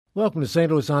Welcome to St.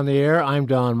 Louis on the Air. I'm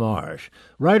Don Marsh.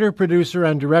 Writer, producer,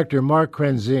 and director Mark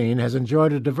Krenzien has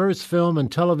enjoyed a diverse film and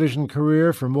television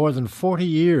career for more than 40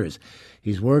 years.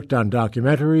 He's worked on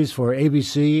documentaries for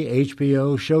ABC,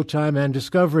 HBO, Showtime, and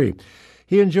Discovery.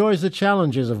 He enjoys the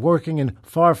challenges of working in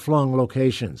far-flung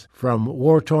locations, from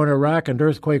war-torn Iraq and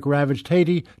earthquake-ravaged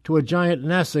Haiti to a giant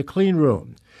NASA clean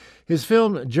room. His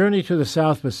film, Journey to the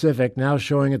South Pacific, now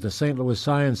showing at the St. Louis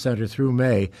Science Center through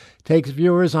May, takes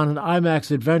viewers on an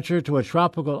IMAX adventure to a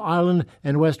tropical island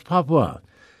in West Papua.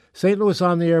 St. Louis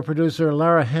On the Air producer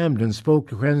Lara Hamden spoke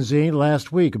to Krenzien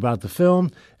last week about the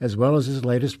film, as well as his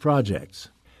latest projects.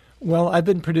 Well, I've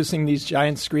been producing these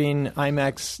giant screen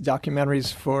IMAX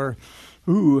documentaries for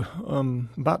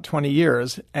about 20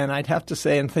 years, and I'd have to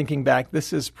say, in thinking back,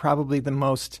 this is probably the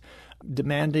most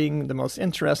demanding, the most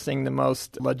interesting, the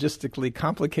most logistically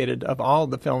complicated of all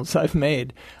the films I've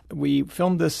made. We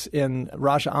filmed this in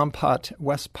Raja Ampat,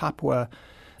 West Papua,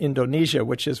 Indonesia,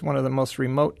 which is one of the most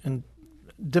remote and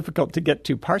difficult to get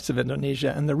to parts of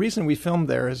Indonesia. And the reason we filmed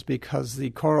there is because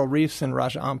the coral reefs in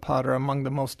Raja Ampat are among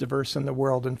the most diverse in the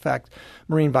world. In fact,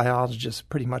 marine biologists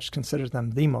pretty much consider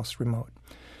them the most remote.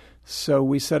 So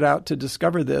we set out to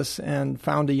discover this and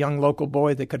found a young local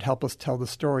boy that could help us tell the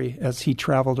story as he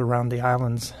traveled around the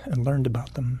islands and learned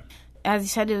about them. As you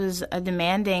said, it was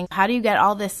demanding. How do you get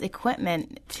all this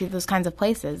equipment to those kinds of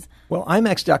places? Well,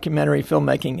 IMAX documentary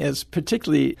filmmaking is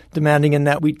particularly demanding in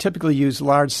that we typically use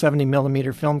large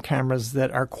 70-millimeter film cameras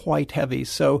that are quite heavy.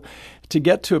 So to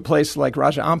get to a place like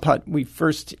Raja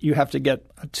Ampat, you have to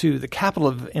get to the capital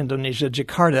of Indonesia,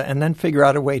 Jakarta, and then figure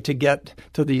out a way to get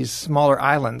to these smaller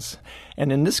islands.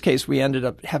 And in this case, we ended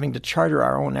up having to charter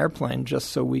our own airplane just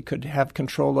so we could have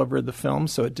control over the film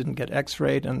so it didn't get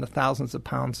X-rayed, and the thousands of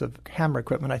pounds of camera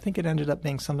equipment. I think it ended up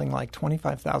being something like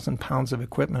 25,000 pounds of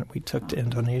equipment we took to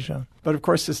Indonesia. But of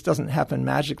course, this doesn't happen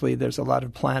magically. There's a lot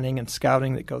of planning and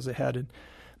scouting that goes ahead. And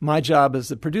my job as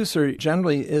the producer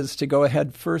generally is to go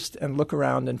ahead first and look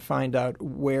around and find out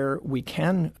where we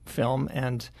can film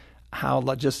and how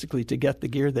logistically to get the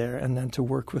gear there, and then to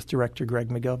work with director Greg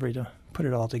McGillivray to put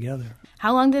it all together.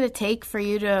 How long did it take for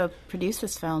you to produce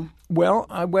this film? Well,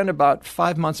 I went about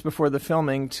 5 months before the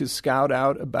filming to scout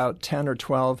out about 10 or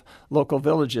 12 local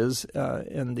villages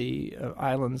in the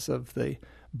islands of the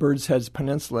Bird's Heads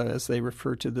Peninsula, as they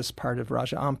refer to this part of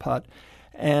Raja Ampat.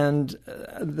 And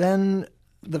then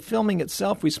the filming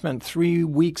itself, we spent 3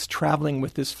 weeks traveling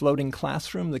with this floating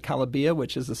classroom, the Kalabia,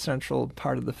 which is the central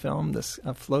part of the film, this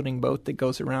floating boat that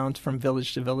goes around from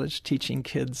village to village teaching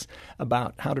kids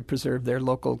about how to preserve their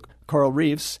local coral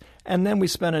reefs. And then we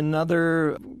spent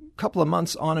another couple of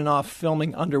months on and off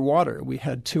filming underwater. We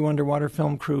had 2 underwater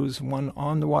film crews, 1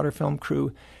 on-the-water film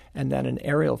crew, and then an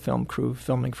aerial film crew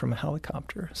filming from a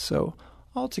helicopter. So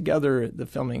altogether, the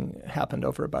filming happened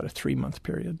over about a 3-month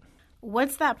period.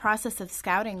 What's that process of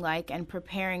scouting like and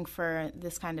preparing for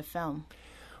this kind of film?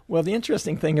 Well, the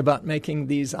interesting thing about making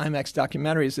these IMAX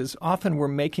documentaries is often we're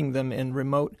making them in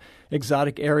remote,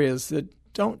 exotic areas that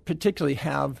don't particularly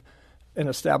have an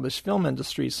established film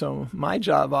industry. So my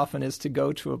job often is to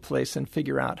go to a place and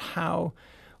figure out how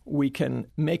we can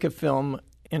make a film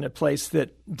in a place that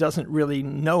doesn't really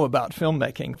know about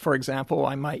filmmaking. For example,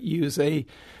 I might use a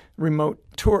remote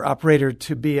tour operator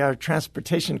to be our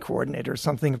transportation coordinator,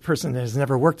 a person that has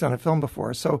never worked on a film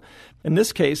before. So in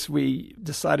this case, we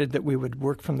decided that we would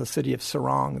work from the city of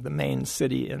Sorong, the main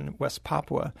city in West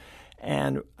Papua.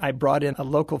 And I brought in a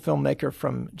local filmmaker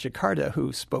from Jakarta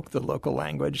who spoke the local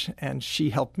language, and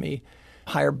she helped me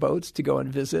hire boats to go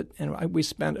and visit. And we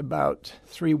spent about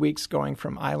 3 weeks going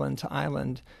from island to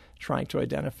island trying to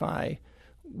identify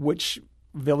which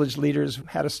village leaders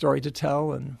had a story to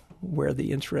tell and where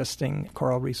the interesting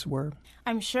coral reefs were.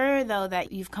 I'm sure, though,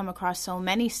 that you've come across so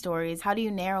many stories. How do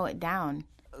you narrow it down?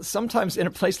 Sometimes in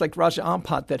a place like Raja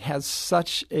Ampat that has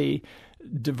such a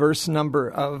diverse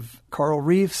number of coral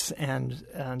reefs and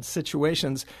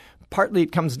situations, partly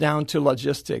it comes down to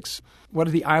logistics. What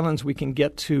are the islands we can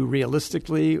get to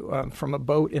realistically from a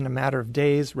boat in a matter of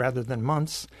days rather than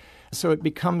months? So it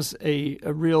becomes a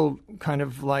real kind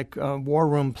of like a war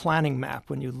room planning map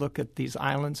when you look at these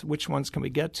islands. Which ones can we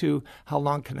get to? How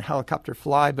long can a helicopter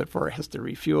fly before it has to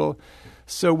refuel?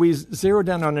 So we zeroed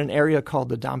in on an area called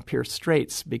the Dampier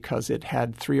Straits because it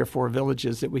had 3 or 4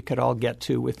 villages that we could all get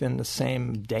to within the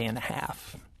same day and a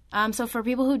half. So for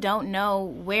people who don't know,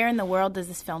 where in the world does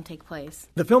this film take place?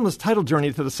 The film is titled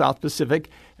Journey to the South Pacific,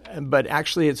 but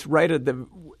actually it's right at the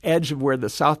edge of where the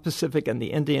South Pacific and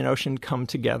the Indian Ocean come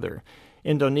together.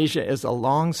 Indonesia is a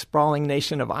long, sprawling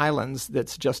nation of islands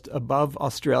that's just above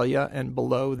Australia and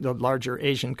below the larger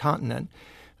Asian continent.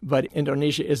 But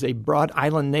Indonesia is a broad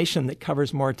island nation that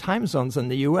covers more time zones than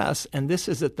the U.S., and this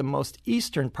is at the most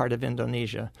eastern part of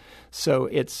Indonesia. So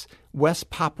it's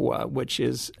West Papua, which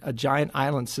is a giant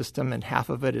island system, and half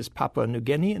of it is Papua New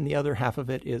Guinea, and the other half of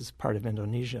it is part of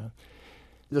Indonesia.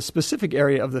 The specific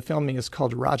area of the filming is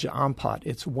called Raja Ampat.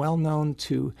 It's well known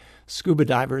to scuba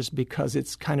divers because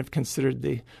it's kind of considered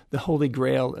the holy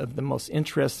grail of the most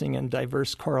interesting and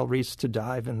diverse coral reefs to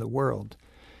dive in the world.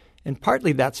 And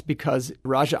partly that's because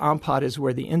Raja Ampat is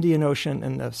where the Indian Ocean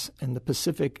and the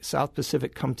Pacific, South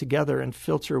Pacific come together and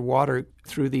filter water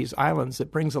through these islands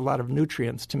that brings a lot of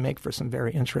nutrients to make for some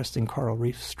very interesting coral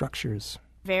reef structures.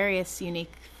 Various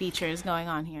unique features going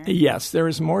on here. Yes, there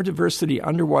is more diversity,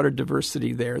 underwater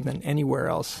diversity there than anywhere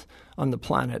else on the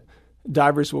planet.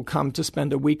 Divers will come to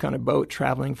spend a week on a boat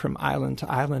traveling from island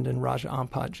to island in Raja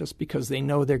Ampat just because they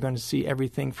know they're going to see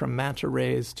everything from manta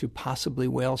rays to possibly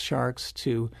whale sharks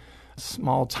to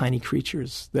small, tiny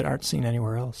creatures that aren't seen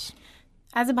anywhere else.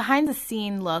 As a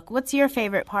behind-the-scene look, what's your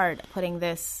favorite part of putting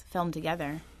this film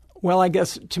together? Well, I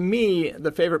guess to me,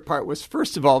 the favorite part was,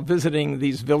 first of all, visiting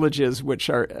these villages, which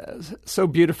are so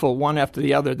beautiful one after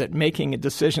the other, that making a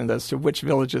decision as to which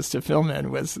villages to film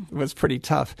in was pretty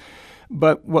tough.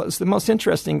 But what was the most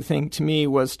interesting thing to me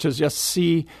was to just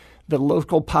see the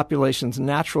local population's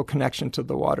natural connection to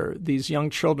the water. These young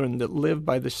children that live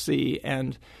by the sea,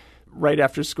 and right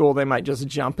after school they might just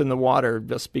jump in the water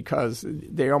just because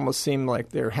they almost seem like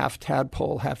they're half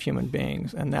tadpole, half human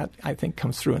beings. And that, I think,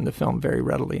 comes through in the film very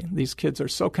readily. These kids are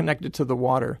so connected to the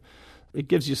water. It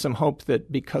gives you some hope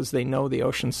that because they know the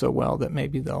ocean so well that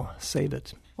maybe they'll save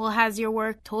it. Well, has your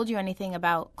work told you anything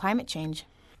about climate change?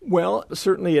 Well,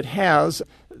 certainly it has.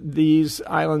 These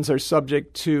islands are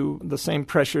subject to the same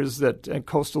pressures that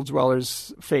coastal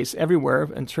dwellers face everywhere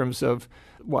in terms of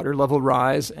water level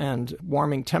rise and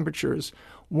warming temperatures.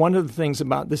 One of the things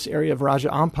about this area of Raja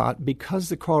Ampat, because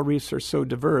the coral reefs are so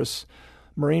diverse,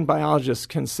 marine biologists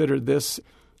consider this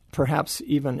perhaps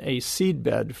even a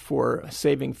seedbed for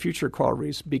saving future coral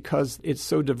reefs because it's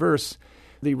so diverse.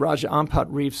 The Raja Ampat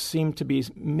reefs seem to be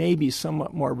maybe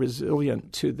somewhat more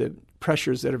resilient to the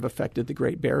pressures that have affected the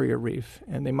Great Barrier Reef,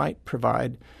 and they might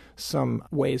provide some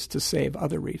ways to save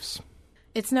other reefs.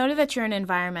 It's noted that you're an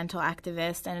environmental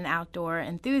activist and an outdoor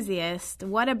enthusiast.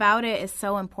 What about it is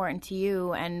so important to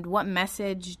you, and what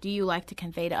message do you like to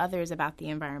convey to others about the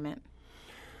environment?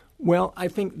 Well, I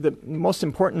think the most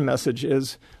important message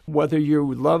is whether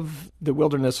you love the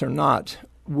wilderness or not,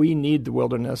 we need the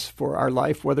wilderness for our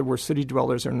life, whether we're city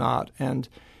dwellers or not. And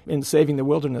in saving the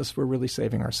wilderness, we're really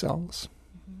saving ourselves.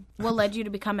 What led you to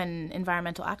become an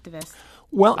environmental activist?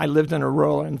 Well, I lived in a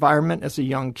rural environment as a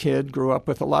young kid, grew up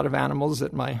with a lot of animals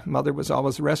that my mother was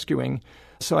always rescuing.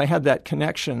 So I had that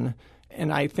connection,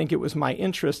 and I think it was my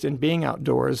interest in being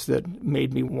outdoors that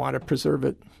made me want to preserve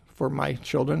it for my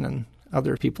children and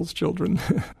other people's children.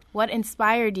 What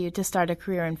inspired you to start a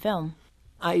career in film?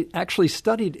 I actually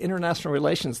studied international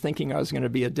relations thinking I was going to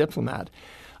be a diplomat.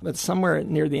 But somewhere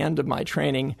near the end of my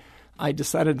training, I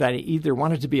decided that I either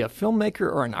wanted to be a filmmaker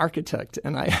or an architect,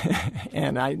 and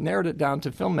I narrowed it down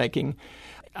to filmmaking.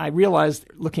 I realized,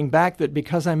 looking back, that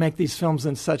because I make these films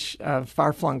in such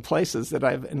far-flung places that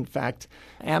I've, in fact,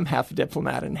 am half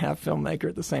diplomat and half filmmaker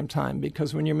at the same time.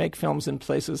 Because when you make films in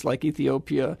places like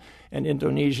Ethiopia and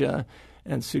Indonesia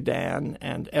and Sudan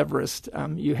and Everest,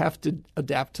 you have to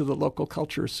adapt to the local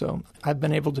culture. So I've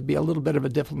been able to be a little bit of a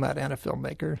diplomat and a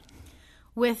filmmaker.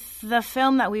 With the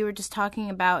film that we were just talking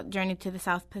about, Journey to the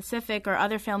South Pacific, or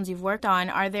other films you've worked on,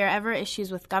 are there ever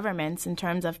issues with governments in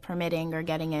terms of permitting or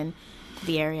getting in to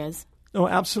the areas? Oh,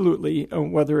 absolutely,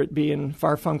 whether it be in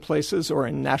far-flung places or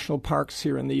in national parks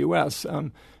here in the U.S.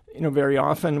 Very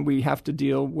often we have to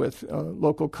deal with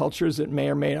local cultures that may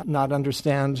or may not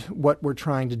understand what we're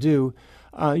trying to do.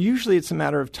 Usually it's a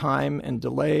matter of time and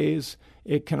delays.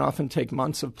 It can often take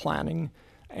months of planning.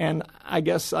 And I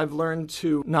guess I've learned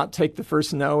to not take the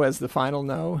first no as the final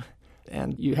no.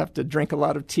 And you have to drink a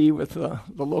lot of tea with the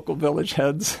local village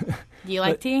heads. Do you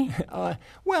like tea?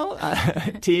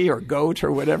 Tea or goat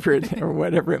or whatever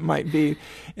it might be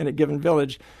in a given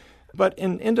village. But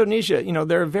in Indonesia,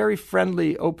 they're a very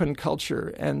friendly, open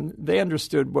culture, and they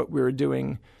understood what we were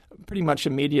doing pretty much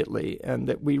immediately, and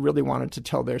that we really wanted to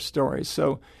tell their story.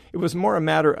 So it was more a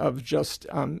matter of just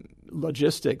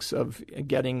logistics of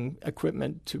getting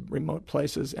equipment to remote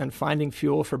places and finding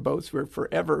fuel for boats. Where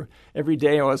forever, every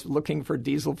day I was looking for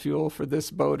diesel fuel for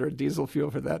this boat or diesel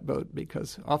fuel for that boat,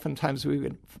 because oftentimes we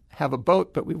would have a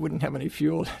boat, but we wouldn't have any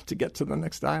fuel to get to the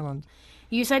next island.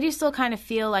 You said you still kind of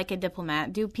feel like a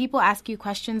diplomat. Do people ask you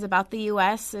questions about the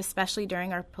U.S., especially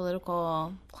during our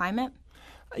political climate?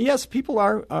 Yes, people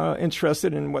are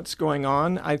interested in what's going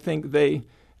on. I think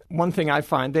one thing I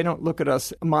find, they don't look at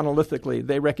us monolithically.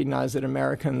 They recognize that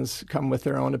Americans come with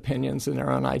their own opinions and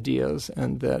their own ideas,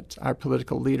 and that our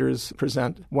political leaders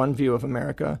present one view of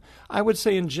America. I would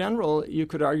say in general, you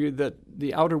could argue that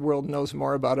the outer world knows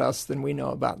more about us than we know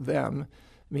about them.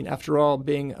 I mean, after all,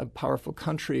 being a powerful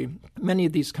country, many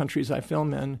of these countries I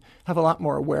film in have a lot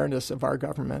more awareness of our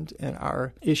government and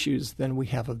our issues than we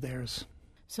have of theirs.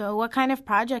 So what kind of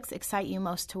projects excite you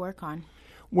most to work on?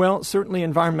 Well, certainly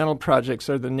environmental projects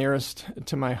are the nearest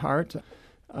to my heart.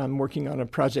 I'm working on a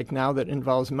project now that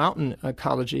involves mountain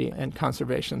ecology and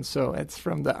conservation. So it's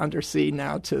from the undersea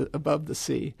now to above the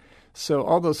sea. So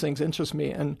all those things interest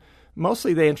me. And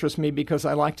mostly they interest me because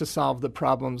I like to solve the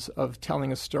problems of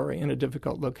telling a story in a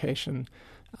difficult location.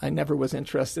 I never was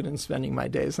interested in spending my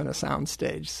days on a sound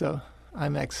stage. So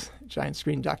IMAX giant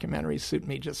screen documentaries suit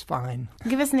me just fine.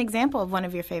 Give us an example of one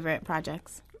of your favorite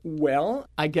projects. Well,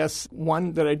 I guess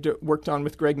one that I worked on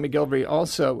with Greg McGillivray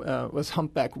also was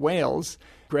humpback whales.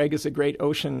 Greg is a great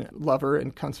ocean lover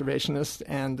and conservationist,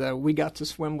 and we got to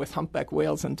swim with humpback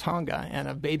whales in Tonga, and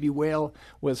a baby whale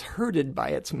was herded by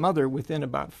its mother within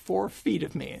about 4 feet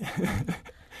of me.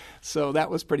 So that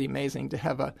was pretty amazing to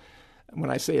have when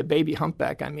I say a baby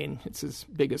humpback, I mean it's as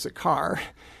big as a car.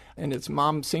 And its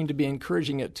mom seemed to be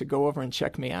encouraging it to go over and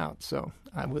check me out. So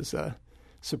I was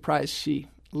surprised she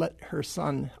let her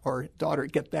son or daughter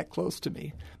get that close to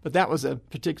me. But that was a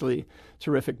particularly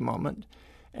terrific moment.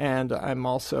 And I'm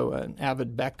also an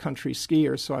avid backcountry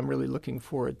skier, so I'm really looking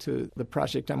forward to the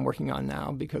project I'm working on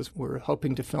now because we're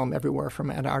hoping to film everywhere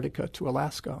from Antarctica to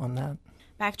Alaska on that.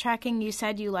 Backtracking, you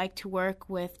said you like to work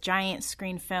with giant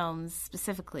screen films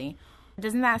specifically.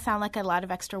 Doesn't that sound like a lot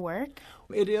of extra work?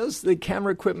 It is. The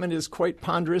camera equipment is quite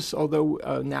ponderous, although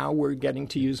now we're getting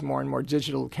to use more and more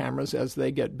digital cameras as they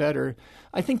get better.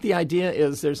 I think the idea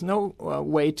is there's no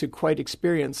way to quite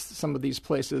experience some of these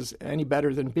places any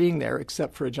better than being there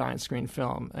except for a giant screen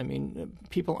film. I mean,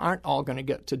 people aren't all going to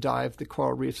get to dive the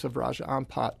coral reefs of Raja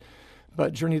Ampat,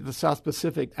 but Journey to the South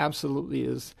Pacific absolutely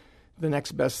is the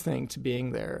next best thing to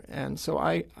being there. And so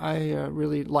I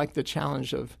really like the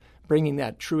challenge of bringing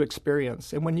that true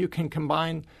experience. And when you can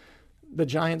combine the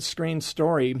giant screen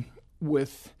story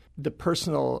with the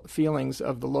personal feelings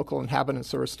of the local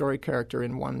inhabitants or a story character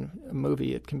in one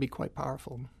movie, it can be quite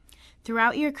powerful.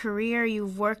 Throughout your career,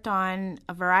 you've worked on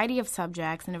a variety of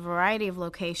subjects and a variety of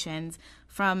locations,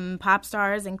 from pop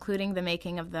stars, including the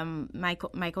making of the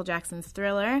Michael Jackson's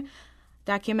Thriller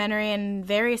documentary, and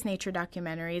various nature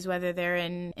documentaries, whether they're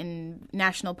in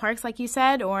national parks, like you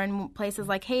said, or in places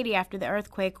like Haiti after the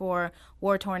earthquake or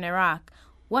war-torn Iraq.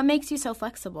 What makes you so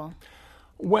flexible?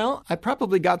 Well, I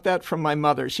probably got that from my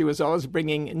mother. She was always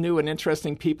bringing new and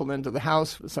interesting people into the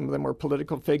house. Some of them were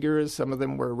political figures. Some of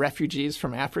them were refugees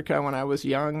from Africa when I was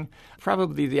young.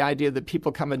 Probably the idea that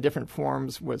people come in different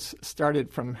forms was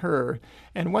started from her.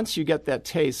 And once you get that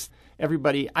taste,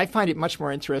 I find it much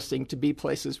more interesting to be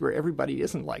places where everybody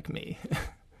isn't like me.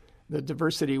 The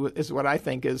diversity is what I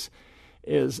think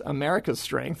is America's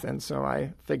strength, and so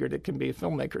I figured it can be a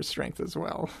filmmaker's strength as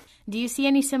well. Do you see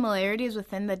any similarities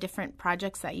within the different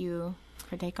projects that you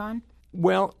partake on?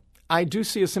 Well, I do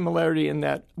see a similarity in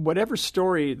that whatever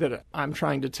story that I'm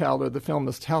trying to tell or the film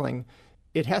is telling,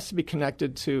 it has to be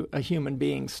connected to a human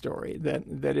being story, that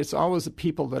it's always the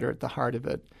people that are at the heart of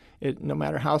it. No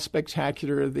matter how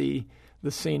spectacular the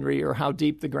scenery or how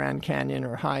deep the Grand Canyon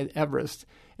or high Everest,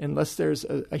 unless there's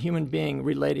a human being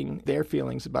relating their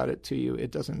feelings about it to you,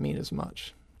 it doesn't mean as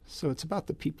much. So it's about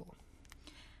the people.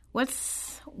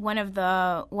 What's one of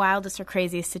the wildest or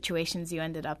craziest situations you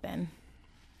ended up in?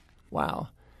 Wow.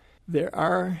 There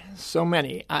are so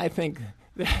many. I think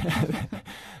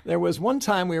there was one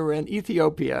time we were in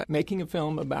Ethiopia making a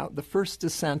film about the first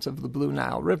descent of the Blue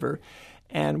Nile River,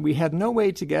 and we had no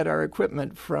way to get our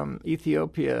equipment from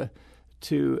Ethiopia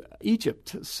to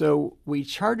Egypt. So we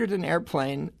chartered an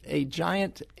airplane, a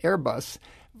giant Airbus,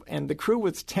 and the crew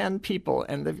was 10 people,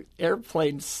 and the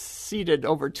airplane seated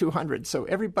over 200. So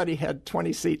everybody had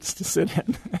 20 seats to sit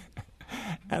in.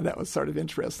 And that was sort of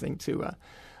interesting to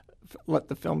let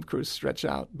the film crew stretch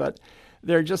out. But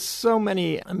there are just so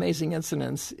many amazing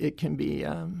incidents, it can be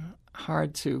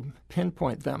hard to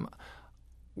pinpoint them.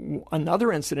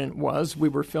 Another incident was we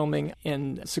were filming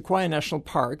in Sequoia National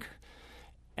Park,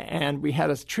 and we had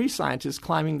a tree scientist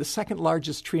climbing the second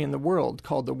largest tree in the world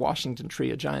called the Washington tree,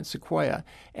 a giant sequoia.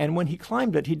 And when he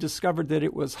climbed it, he discovered that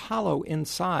it was hollow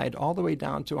inside all the way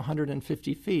down to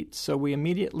 150 feet. So we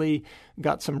immediately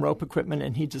got some rope equipment,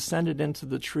 and he descended into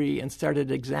the tree and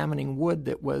started examining wood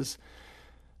that was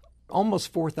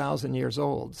almost 4,000 years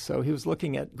old. So he was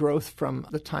looking at growth from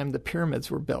the time the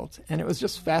pyramids were built. And it was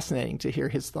just fascinating to hear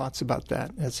his thoughts about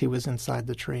that as he was inside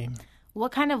the tree.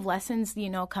 What kind of lessons,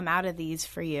 come out of these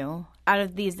for you, out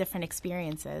of these different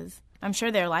experiences? I'm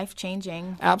sure they're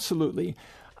life-changing. Absolutely.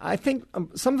 I think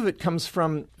some of it comes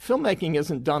from filmmaking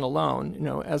isn't done alone.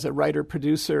 As a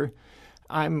writer-producer,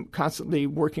 I'm constantly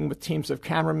working with teams of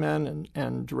cameramen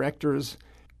and directors.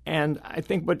 And I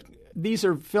think these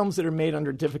are films that are made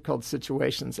under difficult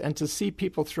situations. And to see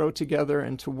people throw together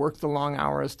and to work the long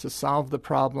hours to solve the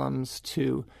problems,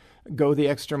 to go the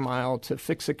extra mile, to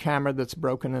fix a camera that's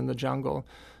broken in the jungle,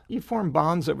 you form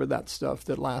bonds over that stuff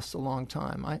that lasts a long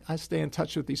time. I stay in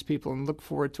touch with these people and look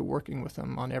forward to working with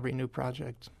them on every new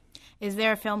project. Is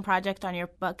there a film project on your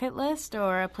bucket list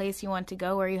or a place you want to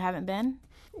go where you haven't been?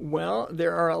 Well,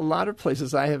 there are a lot of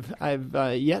places. I've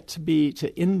yet to be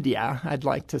to India. I'd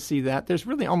like to see that. There's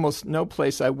really almost no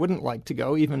place I wouldn't like to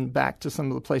go, even back to some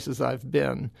of the places I've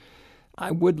been.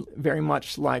 I would very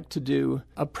much like to do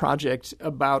a project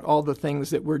about all the things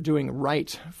that we're doing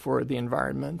right for the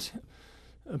environment,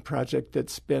 a project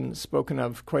that's been spoken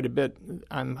of quite a bit.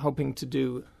 I'm hoping to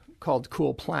do called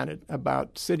Cool Planet,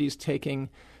 about cities taking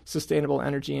sustainable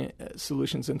energy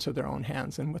solutions into their own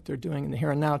hands and what they're doing in the here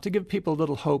and now to give people a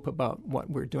little hope about what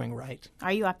we're doing right.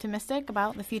 Are you optimistic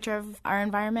about the future of our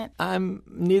environment? I'm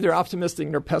neither optimistic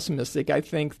nor pessimistic. I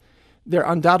think there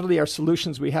undoubtedly are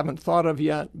solutions we haven't thought of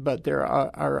yet, but there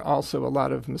are also a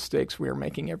lot of mistakes we are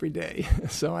making every day.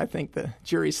 So I think the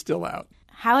jury's still out.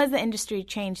 How has the industry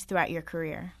changed throughout your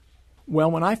career? Well,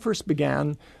 when I first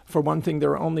began, for one thing, there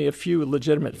were only a few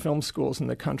legitimate film schools in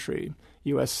the country.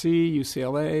 USC,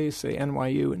 UCLA, say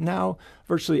NYU. Now,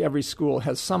 virtually every school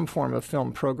has some form of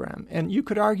film program. And you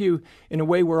could argue, in a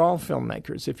way, we're all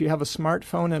filmmakers. If you have a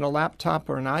smartphone and a laptop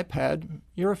or an iPad,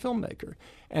 you're a filmmaker.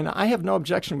 And I have no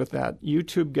objection with that.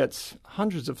 YouTube gets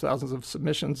hundreds of thousands of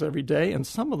submissions every day, and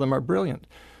some of them are brilliant.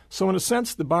 So in a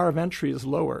sense, the bar of entry is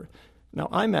lower. Now,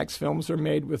 IMAX films are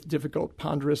made with difficult,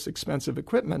 ponderous, expensive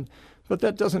equipment, but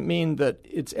that doesn't mean that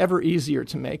it's ever easier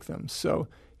to make them. So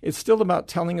it's still about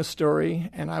telling a story,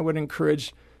 and I would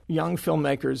encourage young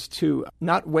filmmakers to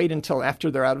not wait until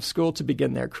after they're out of school to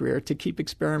begin their career, to keep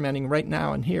experimenting right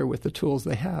now and here with the tools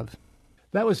they have.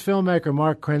 That was filmmaker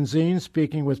Mark Krenzien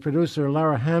speaking with producer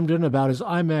Lara Hamden about his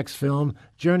IMAX film,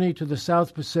 Journey to the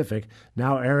South Pacific,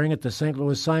 now airing at the St.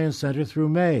 Louis Science Center through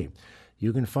May.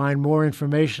 You can find more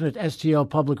information at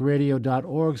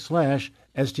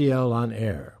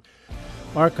stlpublicradio.org/STLonair.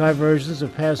 Archive versions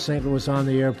of past St. Louis On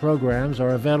the Air programs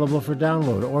are available for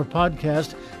download or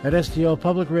podcast at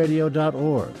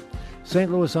stlpublicradio.org.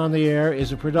 St. Louis On the Air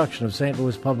is a production of St.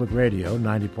 Louis Public Radio,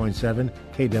 90.7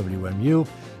 KWMU.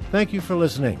 Thank you for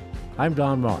listening. I'm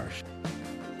Don Marsh.